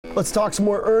Let's talk some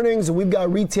more earnings, and we've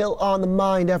got retail on the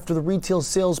mind after the retail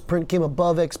sales print came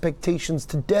above expectations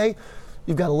today.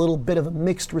 You've got a little bit of a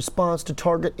mixed response to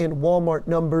Target and Walmart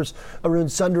numbers. Arun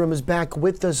Sundaram is back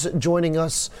with us, joining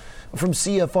us from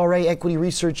CFRA, equity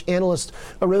research analyst.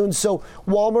 Arun, so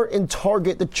Walmart and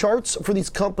Target, the charts for these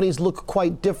companies look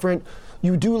quite different.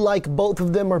 You do like both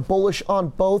of them, are bullish on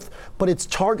both, but it's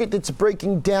Target that's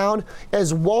breaking down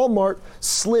as Walmart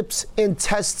slips and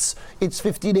tests its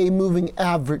 50-day moving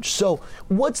average. So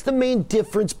what's the main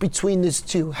difference between these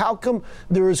two? How come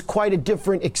there is quite a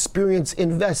different experience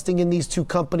investing in these two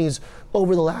companies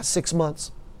over the last 6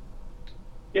 months?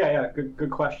 Yeah, good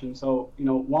question. So,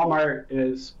 Walmart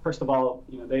is, first of all,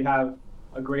 they have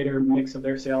a greater mix of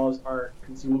their sales are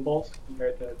consumables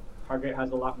compared to Target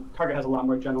has a lot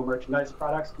more general merchandise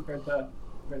products compared to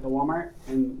Walmart,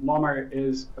 and Walmart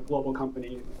is a global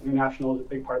company. International is a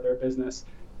big part of their business,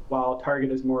 while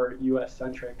Target is more U.S.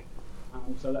 centric.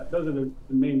 Those are the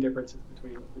main differences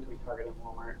between Target and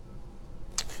Walmart.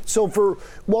 So for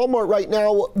Walmart right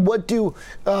now, what do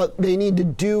they need to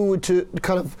do to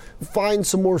kind of find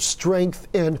some more strength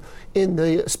in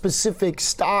the specific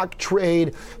stock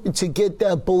trade to get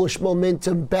that bullish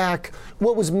momentum back?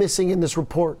 What was missing in this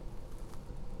report?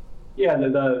 Yeah,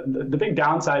 the big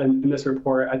downside in this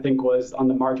report, I think, was on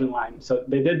the margin line. So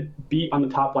they did beat on the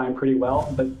top line pretty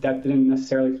well, but that didn't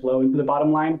necessarily flow into the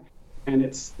bottom line. And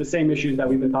it's the same issues that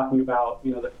we've been talking about,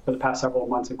 for the past several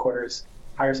months and quarters: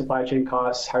 higher supply chain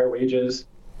costs, higher wages.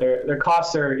 Their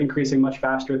costs are increasing much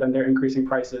faster than they're increasing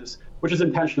prices, which is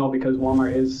intentional because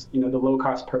Walmart is, the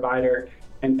low-cost provider.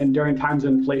 And during times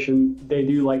of inflation, they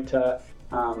do like to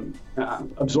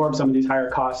absorb some of these higher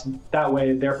costs. That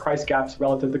way, their price gaps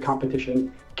relative to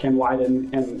competition can widen,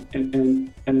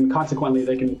 and consequently,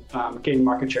 they can gain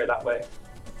market share that way.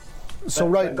 So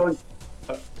go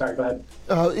ahead.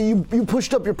 You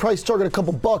pushed up your price target a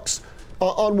couple bucks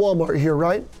on Walmart here,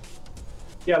 right?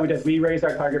 Yeah, we did. We raised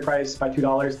our target price by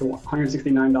 $2 to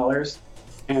 $169.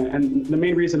 And the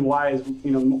main reason why is,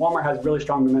 Walmart has really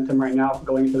strong momentum right now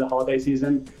going into the holiday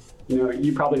season.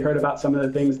 You probably heard about some of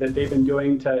the things that they've been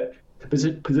doing to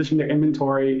position their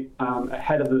inventory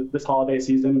ahead of this holiday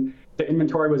season. The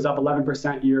inventory was up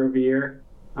 11% year over year.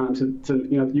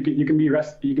 You can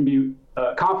be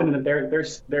confident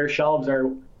that their shelves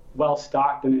are well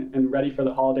stocked and ready for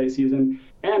the holiday season.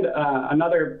 And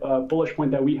another bullish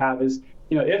point that we have is,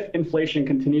 if inflation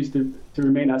continues to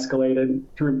remain escalated,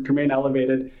 to remain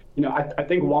elevated, I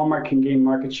think Walmart can gain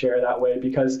market share that way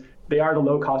because they are the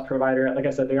low-cost provider. Like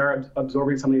I said, they are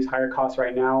absorbing some of these higher costs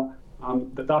right now.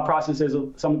 The thought process is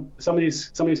some of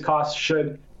these costs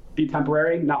should be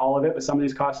temporary, not all of it, but some of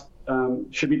these costs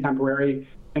should be temporary.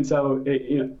 And so,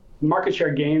 market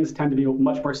share gains tend to be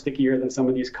much more stickier than some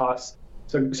of these costs.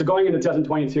 So going into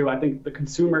 2022, I think the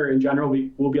consumer in general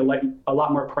will be a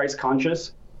lot more price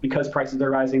conscious because prices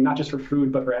are rising, not just for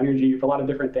food, but for energy, for a lot of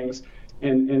different things.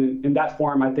 And in that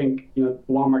form, I think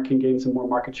Walmart can gain some more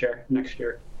market share next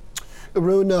year.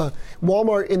 Arun,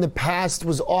 Walmart in the past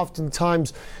was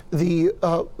oftentimes the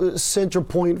center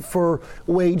point for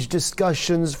wage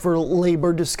discussions, for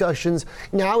labor discussions.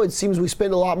 Now it seems we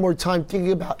spend a lot more time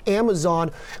thinking about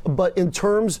Amazon, but in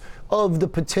terms of the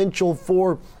potential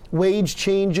for wage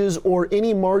changes or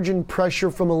any margin pressure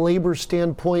from a labor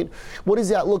standpoint, what does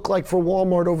that look like for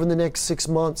Walmart over the next 6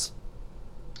 months?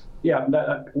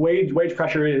 Yeah, wage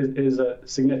pressure is a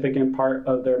significant part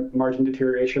of their margin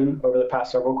deterioration over the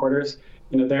past several quarters.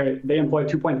 They employ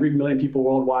 2.3 million people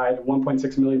worldwide,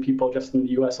 1.6 million people just in the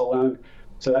U.S. alone.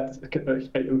 So that's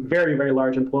a very, very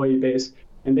large employee base.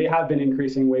 And they have been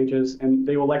increasing wages, and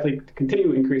they will likely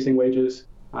continue increasing wages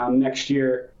next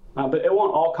year. But it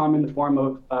won't all come in the form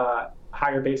of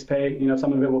higher base pay.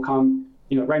 Some of it will come,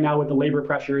 right now with the labor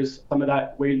pressures, some of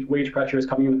that wage pressure is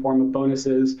coming in the form of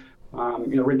bonuses,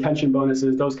 retention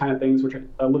bonuses, those kind of things, which are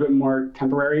a little bit more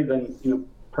temporary than,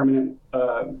 permanent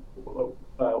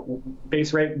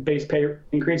base pay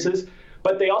increases.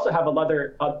 But they also have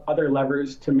other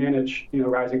levers to manage,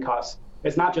 rising costs.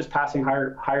 It's not just passing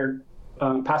on higher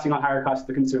costs to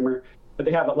the consumer, but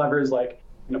they have levers like,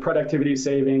 productivity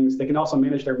savings. They can also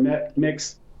manage their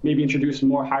mix, maybe introduce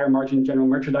more higher margin general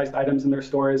merchandise items in their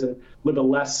stores and a little bit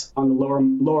less on the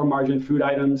lower margin food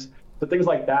items. So things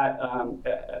like that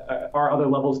are other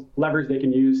levers they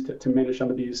can use to manage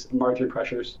some of these margin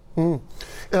pressures.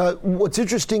 What's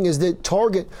interesting is that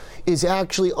Target is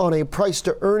actually on a price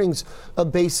to earnings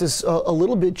basis a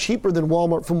little bit cheaper than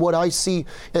Walmart from what I see,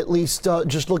 at least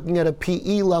just looking at a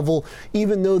PE level,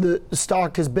 even though the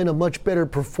stock has been a much better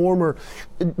performer.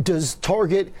 Does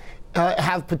Target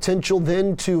have potential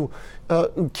then to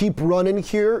keep running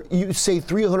here? You say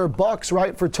 $300,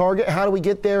 right, for Target. How do we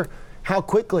get there? How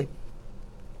quickly?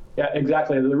 Yeah,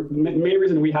 exactly. The main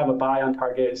reason we have a buy on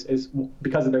Target is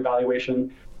because of their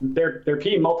valuation. Their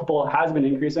PE multiple has been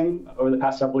increasing over the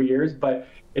past several years, but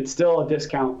it's still a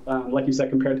discount, like you said,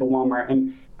 compared to Walmart.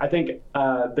 And I think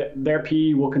their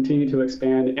PE will continue to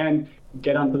expand and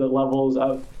get onto the levels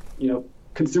of,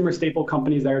 consumer staple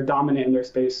companies that are dominant in their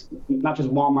space. Not just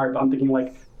Walmart, but I'm thinking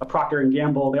like a Procter and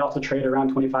Gamble. They also trade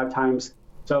around 25 times.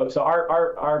 So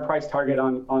our price target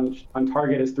on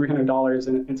Target is $300,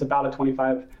 and it's about a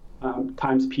 25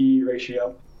 times PE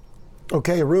ratio.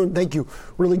 Okay, Arun, thank you.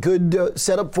 Really good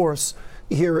setup for us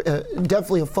here.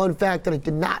 Definitely a fun fact that I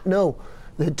did not know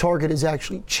that Target is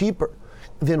actually cheaper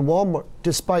than Walmart,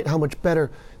 despite how much better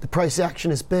the price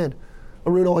action has been.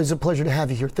 Arun, always a pleasure to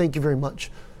have you here. Thank you very much.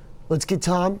 Let's get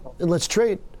Tom and let's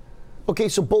trade. Okay,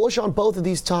 so bullish on both of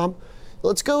these, Tom.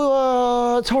 Let's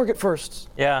go Target first.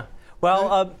 Yeah.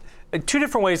 Well, two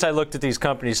different ways I looked at these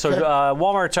companies. So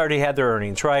Walmart's already had their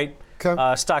earnings, right?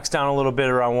 Okay. Stock's down a little bit,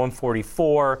 around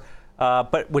 144.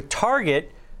 But with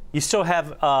Target, you still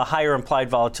have higher implied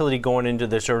volatility going into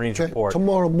this earnings report.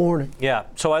 Tomorrow morning. Yeah.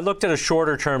 So I looked at a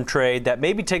shorter term trade that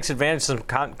maybe takes advantage of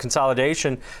some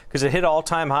consolidation because it hit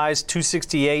all-time highs,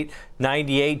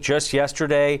 268.98 just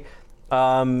yesterday.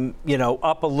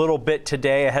 Up a little bit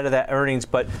today ahead of that earnings,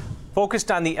 but focused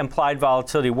on the implied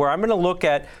volatility, where I'm going to look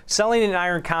at selling an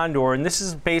iron condor, and this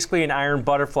is basically an iron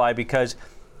butterfly because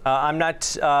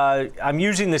I'm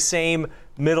using the same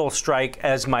middle strike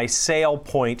as my sale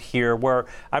point here, where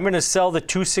I'm going to sell the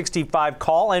 265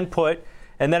 call and put,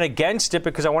 and then against it,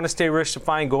 because I want to stay risk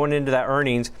defined going into that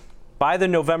earnings, buy the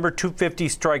November 250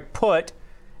 strike put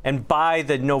and buy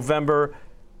the November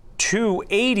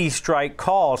 280 strike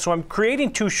call. So I'm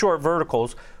creating two short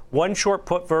verticals, one short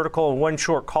put vertical and one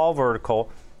short call vertical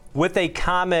with a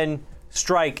common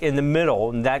strike in the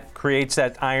middle, and that creates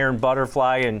that iron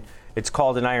butterfly, and it's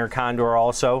called an iron condor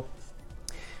also.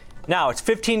 Now, it's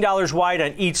 $15 wide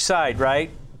on each side,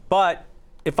 right? But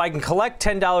if I can collect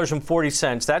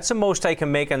 $10.40, that's the most I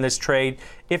can make on this trade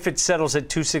if it settles at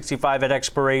 265 at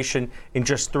expiration in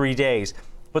just 3 days.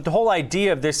 But the whole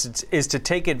idea of this is to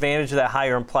take advantage of that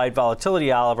higher implied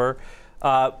volatility, Oliver,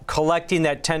 collecting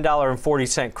that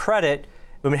 $10.40 credit.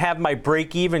 I'm going to have my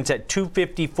break evens at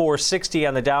 254.60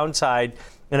 on the downside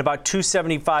and about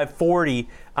 275.40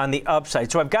 on the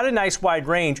upside. So I've got a nice wide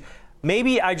range.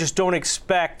 Maybe I just don't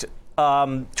expect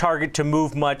Target to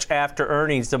move much after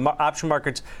earnings. The option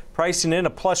market's pricing in a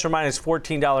plus or minus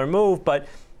 $14 move, but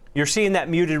you're seeing that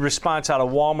muted response out of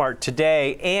Walmart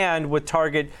today, and with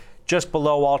Target just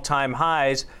below all-time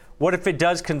highs. What if it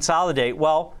does consolidate?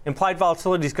 Well, implied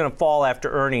volatility is going to fall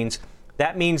after earnings.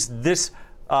 That means this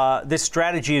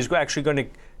strategy is actually going to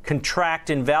contract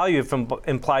in value if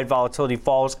implied volatility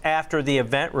falls after the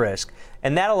event risk.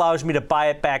 And that allows me to buy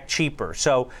it back cheaper.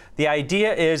 So the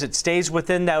idea is it stays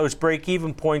within those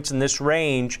break-even points in this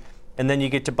range, and then you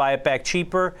get to buy it back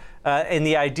cheaper. And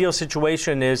the ideal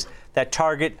situation is that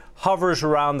Target hovers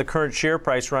around the current share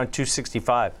price around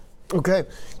 265. Okay.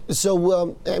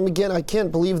 So, and again, I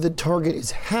can't believe that Target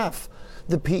is half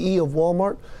the PE of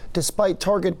Walmart, despite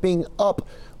Target being up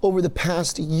over the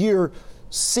past year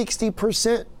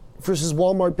 60% versus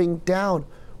Walmart being down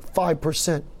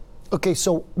 5%. Okay,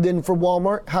 so then for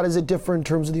Walmart, how does it differ in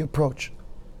terms of the approach?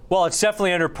 Well, it's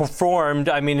definitely underperformed.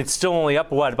 I mean, it's still only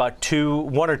up, about 1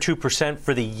 or 2%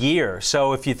 for the year.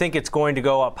 So if you think it's going to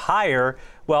go up higher,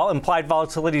 well, implied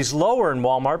volatility is lower in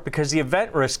Walmart because the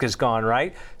event risk is gone,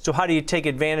 right? So how do you take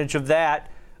advantage of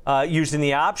that using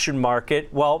the option market?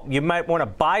 Well, you might want to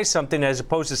buy something as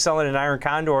opposed to selling an iron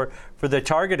condor for the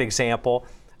Target example.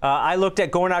 I looked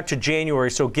at going out to January,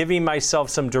 so giving myself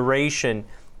some duration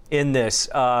in this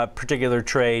particular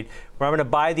trade, where I'm going to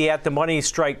buy the at-the-money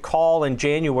strike call in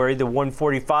January, the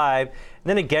 145, and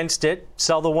then against it,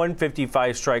 sell the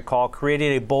 155 strike call,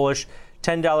 creating a bullish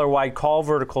 $10 wide call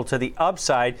vertical to the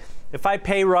upside. If I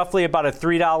pay roughly about a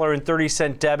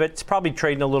 $3.30 debit, it's probably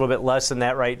trading a little bit less than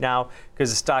that right now because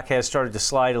the stock has started to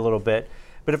slide a little bit.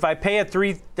 But if I pay a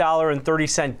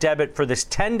 $3.30 debit for this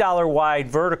 $10 wide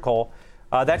vertical,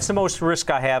 that's the most risk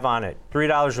I have on it,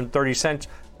 $3.30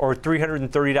 or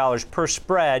 $330 per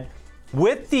spread,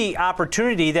 with the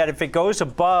opportunity that if it goes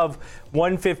above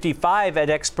 155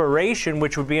 at expiration,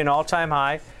 which would be an all-time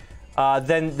high,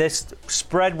 then this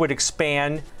spread would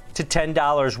expand to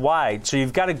 $10 wide. So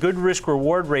you've got a good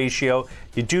risk-reward ratio.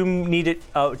 You do need it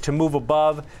to move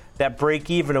above that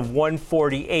break-even of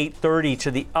 148.30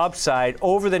 to the upside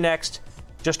over the next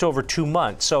just over 2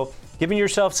 months. So giving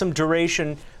yourself some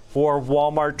duration for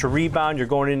Walmart to rebound. You're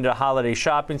going into the holiday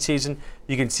shopping season.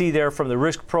 You can see there from the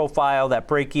risk profile that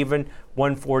break even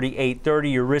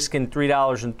 148.30. You're risking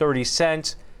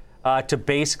 $3.30 to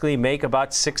basically make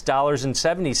about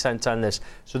 $6.70 on this.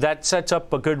 So that sets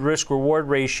up a good risk reward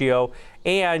ratio.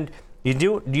 And you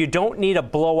don't need a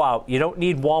blowout. You don't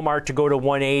need Walmart to go to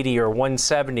 180 or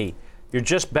 170. You're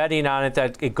just betting on it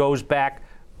that it goes back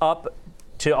up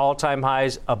to all-time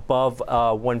highs above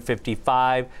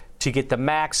 155 to get the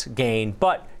max gain,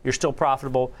 but you're still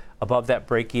profitable above that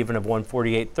break even of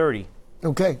 148.30.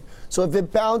 Okay, so if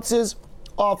it bounces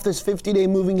off this 50-day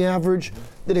moving average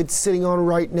that it's sitting on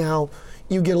right now,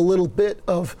 you get a little bit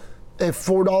of a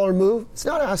 $4 move. It's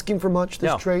not asking for much,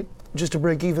 this trade, just to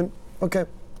break even. Okay,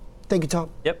 thank you, Tom.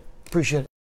 Yep. Appreciate it.